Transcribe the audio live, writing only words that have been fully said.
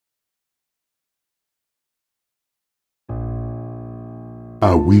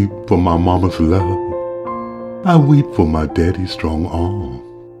I weep for my mama's love. I weep for my daddy's strong arm.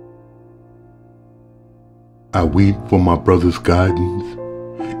 I weep for my brother's guidance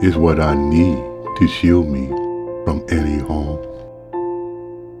is what I need to shield me from any harm.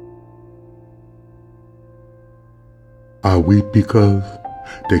 I weep because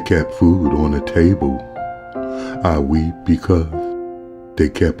they kept food on the table. I weep because they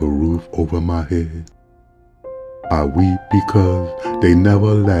kept a roof over my head. I weep because they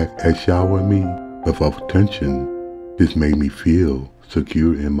never lacked at showering me with attention. This made me feel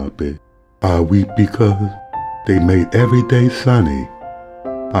secure in my bed. I weep because they made every day sunny.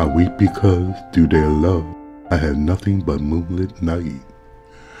 I weep because through their love I had nothing but moonlit night.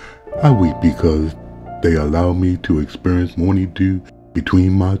 I weep because they allowed me to experience morning dew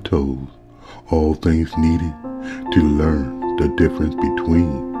between my toes, all things needed to learn the difference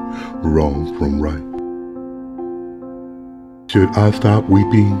between wrong from right. Should I stop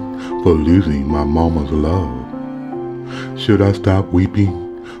weeping for losing my mama's love? Should I stop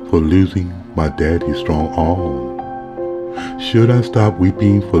weeping for losing my daddy's strong arm? Should I stop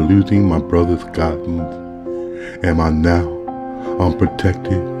weeping for losing my brother's guidance? Am I now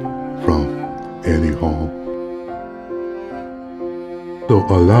unprotected from any harm? So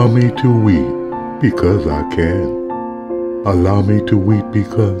allow me to weep because I can. Allow me to weep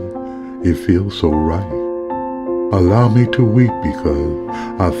because it feels so right. Allow me to weep because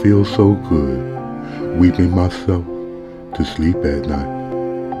I feel so good, weeping myself to sleep at night.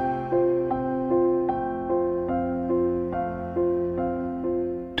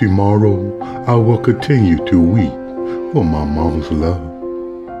 Tomorrow I will continue to weep for my mama's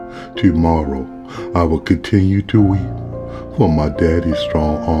love. Tomorrow I will continue to weep for my daddy's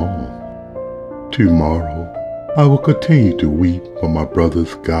strong arm. Tomorrow I will continue to weep for my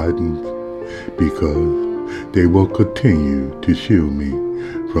brother's guidance because they will continue to shield me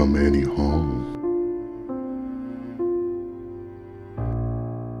from any harm.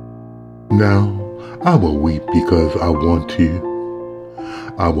 Now I will weep because I want to.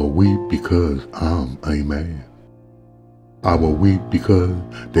 I will weep because I'm a man. I will weep because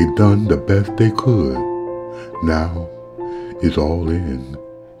they done the best they could. Now it's all in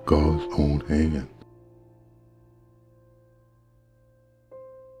God's own hand.